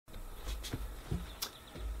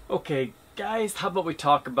Okay, guys, how about we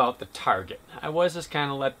talk about the target? I was just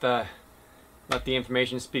kind of let the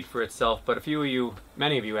information speak for itself, but a few of you,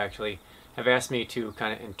 many of you actually, have asked me to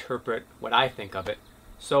kind of interpret what I think of it.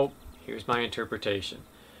 So here's my interpretation.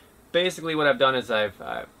 Basically, what I've done is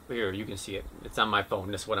here you can see it. It's on my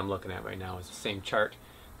phone. This is what I'm looking at right now. Is the same chart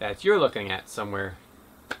that you're looking at somewhere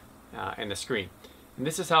in the screen. And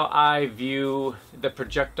this is how I view the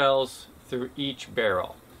projectiles through each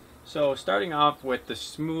barrel. So starting off with the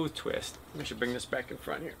smooth twist, we should bring this back in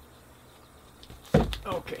front here.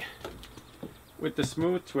 Okay, with the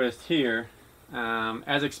smooth twist here,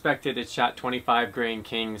 as expected, it shot 25 grain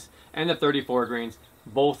kings and the 34 grains,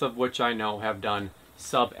 both of which I know have done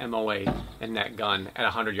sub MOA in that gun at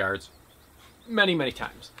 100 yards many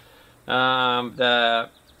times. The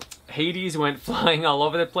Hades went flying all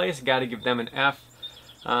over the place, got to give them an F.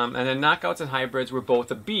 And then knockouts and hybrids were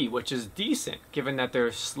both a B, which is decent, given that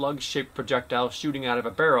they're slug-shaped projectiles shooting out of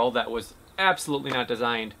a barrel that was absolutely not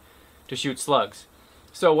designed to shoot slugs.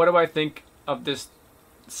 So what do I think of this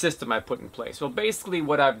system I put in place? Well, basically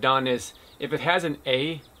what I've done is, if it has an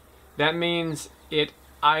A, that means it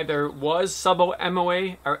either was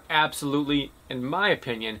sub-MOA or absolutely, in my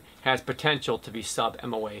opinion, has potential to be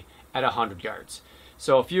sub-MOA at 100 yards.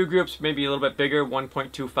 So a few groups maybe a little bit bigger,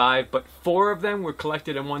 1.25, but 4 of them were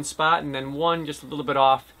collected in one spot, and then one just a little bit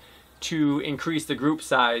off to increase the group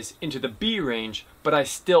size into the B range, but I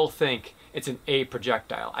still think it's an A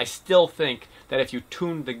projectile. I still think that if you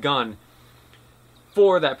tuned the gun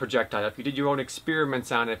for that projectile, if you did your own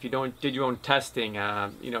experiments on it, if you did your own testing,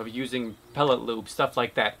 you know, using pellet lube, stuff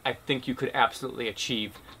like that, I think you could absolutely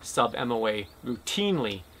achieve sub-MOA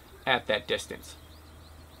routinely at that distance.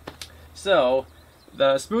 So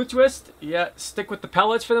the smooth twist, yeah, stick with the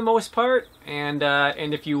pellets for the most part, and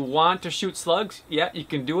if you want to shoot slugs, yeah, you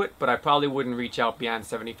can do it, but I probably wouldn't reach out beyond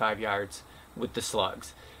 75 yards with the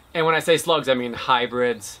slugs. And when I say slugs, I mean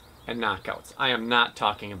hybrids and knockouts. I am not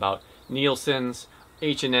talking about Nielsen's,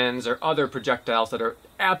 H&N's, or other projectiles that are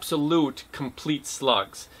absolute complete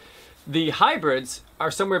slugs. The hybrids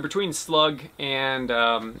are somewhere between slug and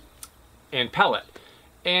pellet,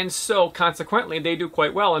 and so consequently they do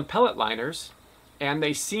quite well in pellet liners, and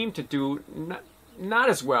they seem to do not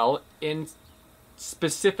as well in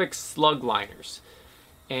specific slug liners.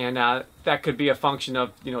 And that could be a function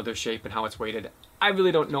of, you know, their shape and how it's weighted. I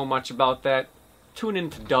really don't know much about that. Tune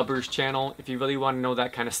into Dubber's channel if you really want to know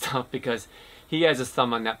that kind of stuff, because he has his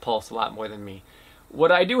thumb on that pulse a lot more than me.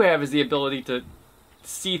 What I do have is the ability to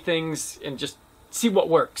see things and just see what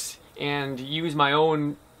works, and use my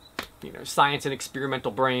own, you know, science and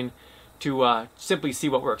experimental brain to simply see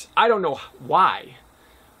what works. I don't know why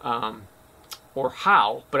or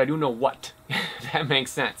how, but I do know what. If that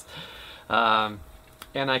makes sense. And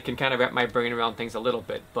I can kind of wrap my brain around things a little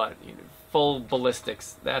bit, but you know, full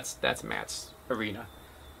ballistics, that's Matt's arena.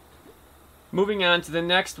 Moving on to the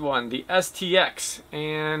next one, the STX,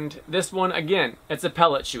 and this one again, it's a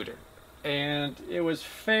pellet shooter. And it was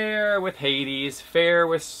fair with Hades, fair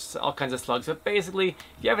with all kinds of slugs, but basically,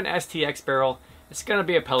 if you have an STX barrel, it's going to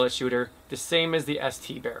be a pellet shooter, the same as the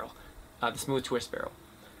ST barrel, the smooth twist barrel.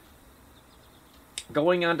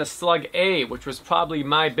 Going on to Slug A, which was probably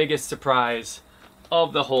my biggest surprise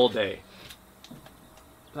of the whole day.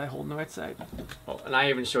 Did I hold on the right side? Oh, and I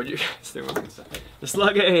even showed you guys the wrong side. The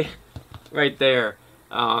Slug A, right there,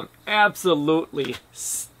 absolutely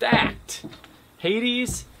stacked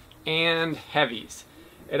Hades and heavies.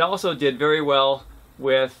 It also did very well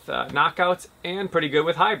with knockouts and pretty good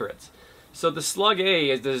with hybrids. So the Slug A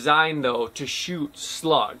is designed, though, to shoot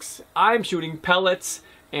slugs. I'm shooting pellets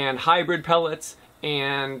and hybrid pellets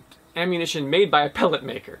and ammunition made by a pellet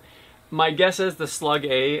maker. My guess is the Slug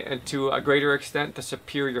A, and to a greater extent the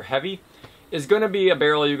Superior Heavy, is going to be a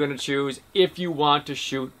barrel you're going to choose if you want to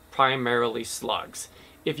shoot primarily slugs.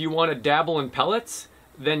 If you want to dabble in pellets,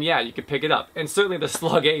 then yeah, you could pick it up. And certainly the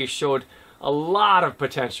Slug A showed a lot of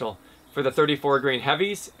potential for the 34 grain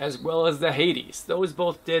heavies as well as the Hades. Those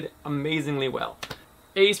both did amazingly well.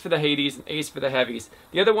 A's for the Hades and A's for the heavies.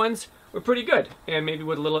 The other ones were pretty good, and maybe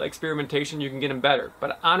with a little experimentation you can get them better.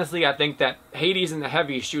 But honestly, I think that Hades and the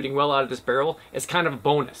heavies shooting well out of this barrel is kind of a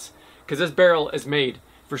bonus, because this barrel is made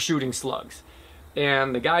for shooting slugs.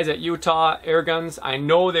 And the guys at Utah Air Guns, I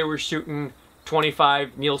know they were shooting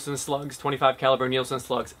 25 Nielsen slugs, 25 caliber Nielsen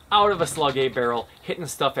slugs out of a Slug A barrel, hitting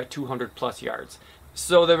stuff at 200 plus yards.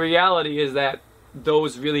 So the reality is that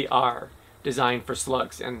those really are designed for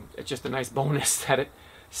slugs, and it's just a nice bonus that it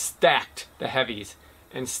stacked the heavies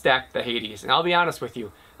and stacked the Hades. And I'll be honest with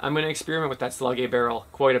you, I'm going to experiment with that Slug A barrel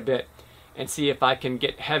quite a bit and see if I can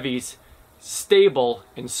get heavies stable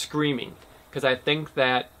and screaming, because I think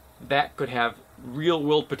that that could have real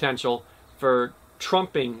world potential for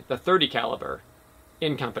trumping the 30 caliber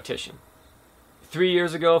in competition. 3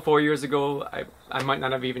 years ago, 4 years ago, I might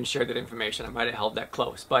not have even shared that information. I might have held that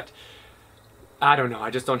close, but I don't know. I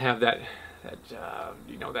just don't have that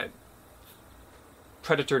you know, that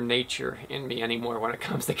predator nature in me anymore when it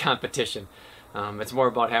comes to competition. It's more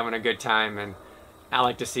about having a good time, and I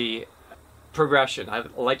like to see progression. I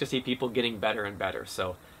like to see people getting better and better.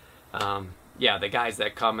 So yeah, the guys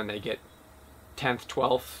that come and they get 10th,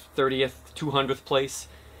 12th, 30th, 200th place,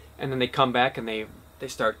 and then they come back and they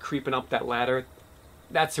start creeping up that ladder.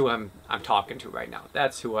 That's who I'm talking to right now.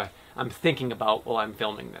 That's who I'm thinking about while I'm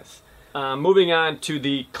filming this. Moving on to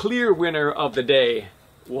the clear winner of the day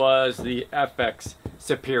was the FX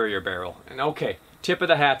Superior Barrel. And okay, tip of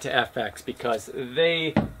the hat to FX, because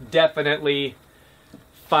they definitely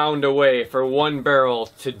found a way for one barrel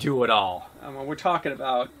to do it all. We're talking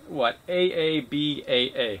about, what, AA, B,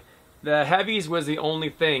 AA. The heavies was the only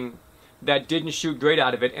thing that didn't shoot great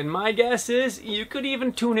out of it, and my guess is you could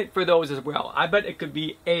even tune it for those as well. I bet it could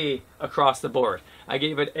be A across the board. I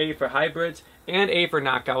gave it A for hybrids and A for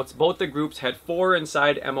knockouts. Both the groups had 4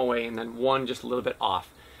 inside MOA and then 1 just a little bit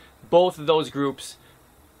off. Both of those groups,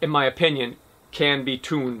 in my opinion, can be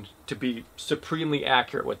tuned to be supremely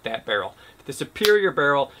accurate with that barrel. The Superior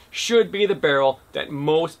Barrel should be the barrel that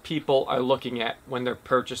most people are looking at when they're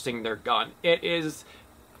purchasing their gun. It is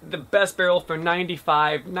the best barrel for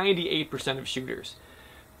 95, 98% of shooters.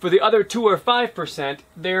 For the other 2 or 5%,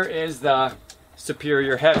 there is the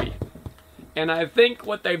Superior Heavy. And I think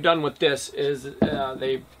what they've done with this is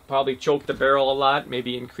they probably choked the barrel a lot,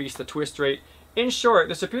 maybe increased the twist rate. In short,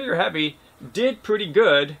 the Superior Heavy did pretty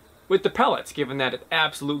good with the pellets, given that it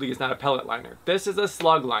absolutely is not a pellet liner. This is a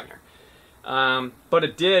slug liner. But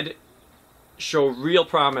it did show real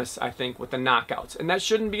promise, I think, with the knockouts. And that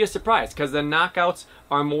shouldn't be a surprise, because the knockouts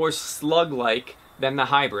are more slug-like than the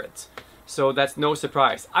hybrids. So that's no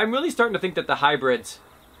surprise. I'm really starting to think that the hybrids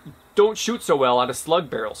don't shoot so well out of slug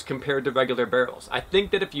barrels compared to regular barrels. I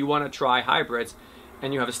think that if you want to try hybrids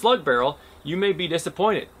and you have a slug barrel, you may be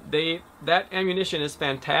disappointed. That ammunition is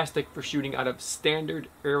fantastic for shooting out of standard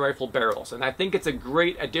air rifle barrels, and I think it's a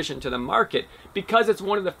great addition to the market because it's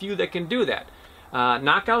one of the few that can do that.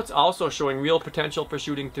 Knockouts also showing real potential for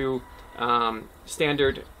shooting through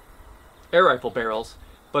standard air rifle barrels,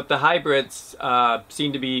 but the hybrids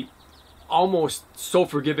seem to be almost so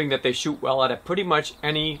forgiving that they shoot well out of pretty much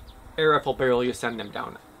any air rifle barrel you send them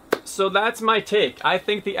down. So that's my take. I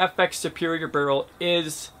think the FX Superior Barrel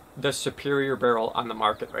is the superior barrel on the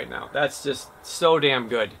market right now. That's just so damn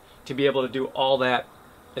good to be able to do all that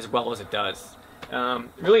as well as it does.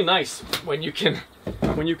 Really nice when you can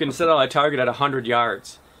set out a target at 100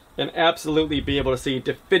 yards and absolutely be able to see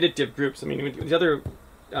definitive groups. I mean, with the other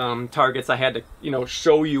targets, I had to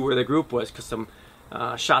show you where the group was because some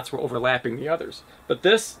shots were overlapping the others. But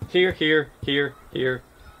this here, here, here, here,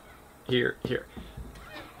 here, here.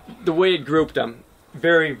 The way it grouped them,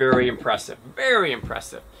 very, very impressive. Very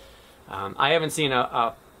impressive. I haven't seen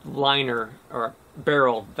a liner or a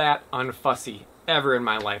barrel that unfussy ever in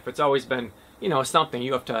my life. It's always been, something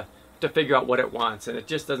you have to figure out what it wants, and it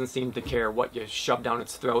just doesn't seem to care what you shove down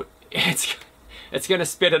its throat. It's going to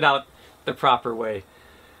spit it out the proper way.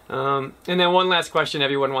 And then one last question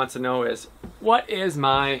everyone wants to know is, what is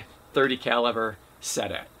my 30 caliber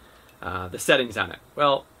set at? The settings on it.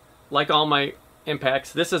 Well, like all my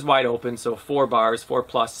impacts, this is wide open, so 4 bars,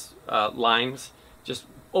 4+ lines, just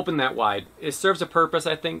open that wide. It serves a purpose,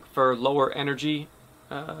 I think, for lower energy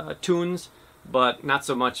tunes, but not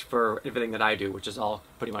so much for everything that I do, which is all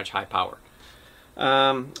pretty much high power.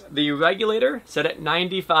 The regulator set at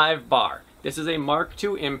 95 bar. This is a Mark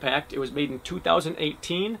II impact. It was made in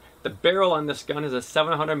 2018. The barrel on this gun is a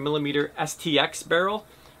 700mm STX barrel,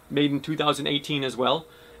 made in 2018 as well.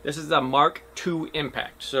 This is a Mark II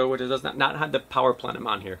impact, so it does not have the power plenum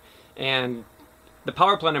on here. And the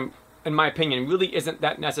power plenum, in my opinion, really isn't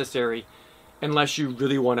that necessary unless you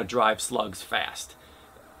really want to drive slugs fast.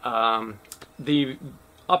 The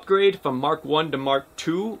upgrade from Mark I to Mark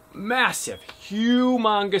II, massive,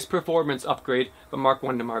 humongous performance upgrade from Mark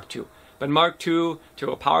I to Mark II. But Mark II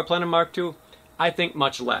to a power plenum Mark II, I think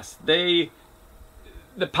much less. The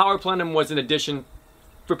power plenum was an addition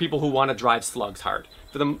for people who want to drive slugs hard.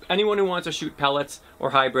 For anyone who wants to shoot pellets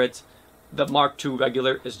or hybrids, the Mark II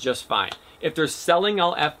regular is just fine. If they're selling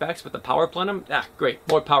all FX with the power plenum, great,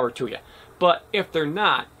 more power to you. But if they're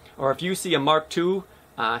not, or if you see a Mark II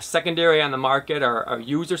secondary on the market or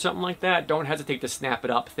used or something like that, don't hesitate to snap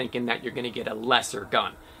it up thinking that you're going to get a lesser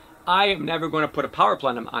gun. I am never going to put a power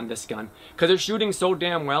plenum on this gun because it's shooting so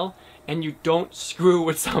damn well, and you don't screw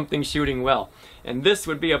with something shooting well. And this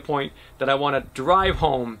would be a point that I want to drive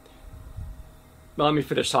home. Well, let me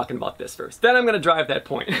finish talking about this first. Then I'm going to drive that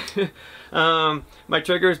point. My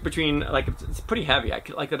trigger is between, like, it's pretty heavy. I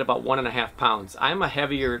like it about 1.5 pounds. I'm a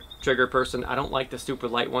heavier trigger person. I don't like the super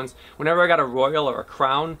light ones. Whenever I got a Royal or a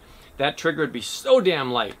Crown, that trigger would be so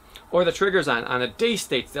damn light. Or the triggers on a day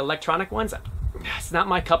states, the electronic ones, it's not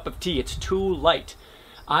my cup of tea. It's too light.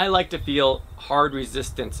 I like to feel hard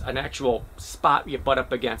resistance, an actual spot you butt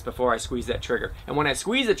up against before I squeeze that trigger. And when I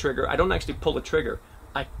squeeze the trigger, I don't actually pull the trigger.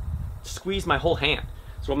 I squeeze my whole hand.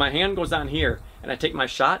 So when my hand goes on here and I take my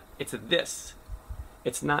shot, it's this.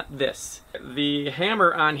 It's not this. The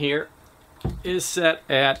hammer on here is set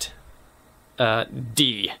at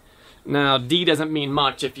D. Now D doesn't mean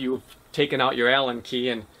much if you've taken out your Allen key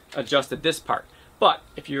and adjusted this part. But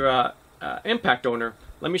if you're a impact owner,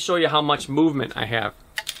 let me show you how much movement I have.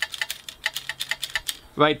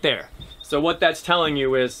 Right there. So what that's telling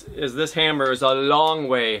you is this hammer is a long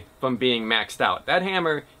way from being maxed out. That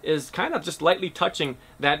hammer is kind of just lightly touching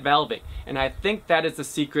that valving. And I think that is the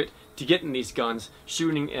secret to getting these guns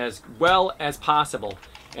shooting as well as possible.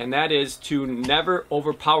 And that is to never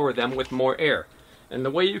overpower them with more air. And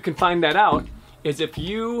the way you can find that out is if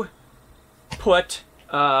you put,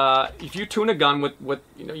 if you tune a gun with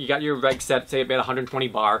you got your reg set, say about 120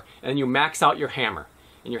 bar, and you max out your hammer.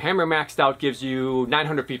 And your hammer maxed out gives you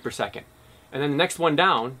 900 feet per second. And then the next one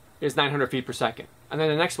down is 900 feet per second. And then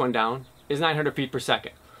the next one down is 900 feet per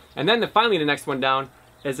second. And then finally the next one down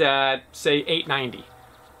is at, say, 890.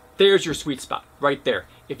 There's your sweet spot, right there.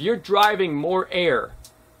 If you're driving more air,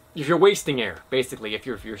 if you're wasting air, basically, if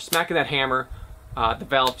you're smacking that hammer, the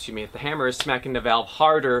valve, excuse me, if the hammer is smacking the valve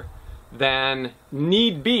harder than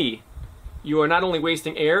need be, you are not only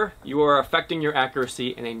wasting air, you are affecting your accuracy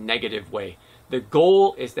in a negative way. The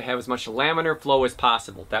goal is to have as much laminar flow as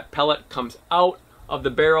possible. That pellet comes out of the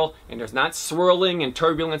barrel and there's not swirling and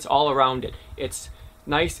turbulence all around it. It's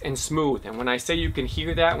nice and smooth. And when I say you can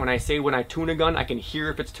hear that, when I say when I tune a gun, I can hear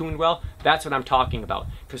if it's tuned well, that's what I'm talking about.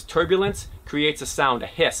 Because turbulence creates a sound, a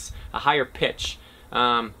hiss, a higher pitch.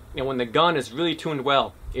 And when the gun is really tuned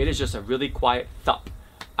well, it is just a really quiet thump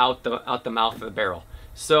out the mouth of the barrel.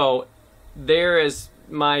 So there is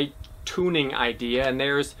my tuning idea, and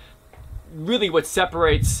there's really what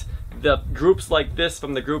separates the groups like this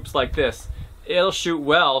from the groups like this. It'll shoot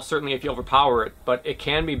well, certainly if you overpower it, but it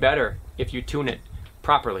can be better if you tune it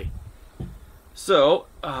properly. So,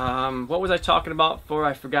 what was I talking about before?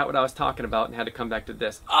 I forgot what I was talking about and had to come back to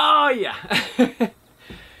this. Oh yeah!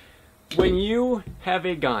 When you have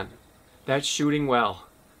a gun that's shooting well,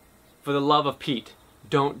 for the love of Pete,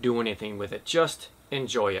 don't do anything with it. Just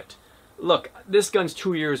enjoy it. Look, this gun's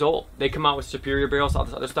 2 years old. They come out with superior barrels, all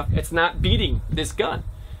this other stuff. It's not beating this gun.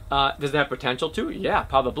 Does it have potential to? Yeah,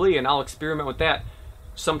 probably, and I'll experiment with that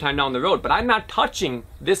sometime down the road. But I'm not touching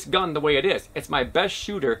this gun the way it is. It's my best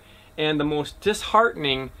shooter, and the most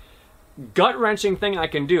disheartening, gut-wrenching thing I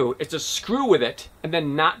can do is to screw with it and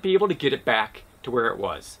then not be able to get it back to where it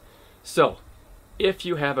was. So, if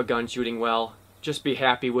you have a gun shooting well, just be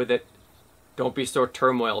happy with it. Don't be so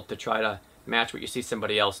turmoiled to try to match what you see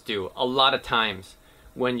somebody else do. A lot of times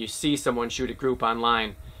when you see someone shoot a group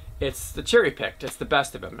online, it's the cherry picked, it's the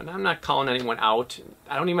best of them. And I'm not calling anyone out.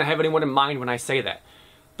 I don't even have anyone in mind when I say that.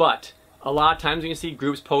 But a lot of times when you see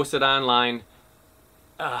groups posted online,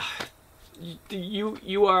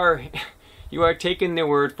 you are taking their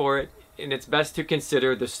word for it, and it's best to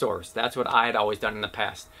consider the source. That's what I had always done in the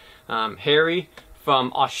past. Harry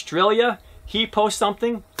from Australia, he posts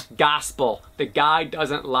something, gospel. The guy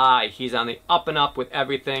doesn't lie. He's on the up and up with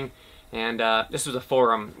everything. And this was a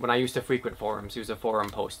forum. When I used to frequent forums, he was a forum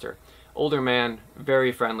poster. Older man,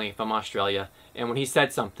 very friendly, from Australia. And when he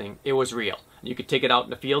said something, it was real. You could take it out in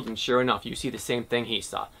the field, and sure enough, you see the same thing he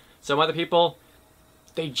saw. Some other people,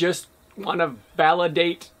 they just want to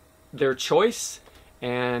validate their choice,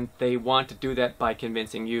 and they want to do that by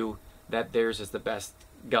convincing you that theirs is the best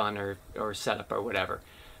gun or setup or whatever.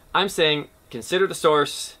 I'm saying consider the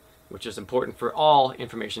source, which is important for all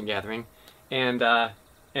information gathering, and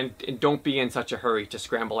don't be in such a hurry to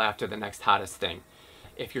scramble after the next hottest thing.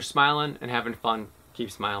 If you're smiling and having fun,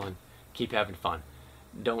 keep smiling, keep having fun.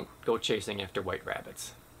 Don't go chasing after white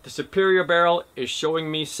rabbits. The superior barrel is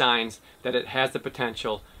showing me signs that it has the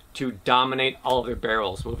potential to dominate all other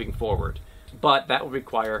barrels moving forward. But that will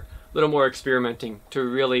require a little more experimenting to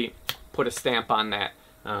really put a stamp on that.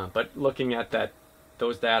 But looking at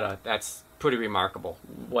those data, that's pretty remarkable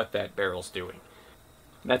what that barrel's doing.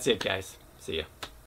 That's it, guys. See ya.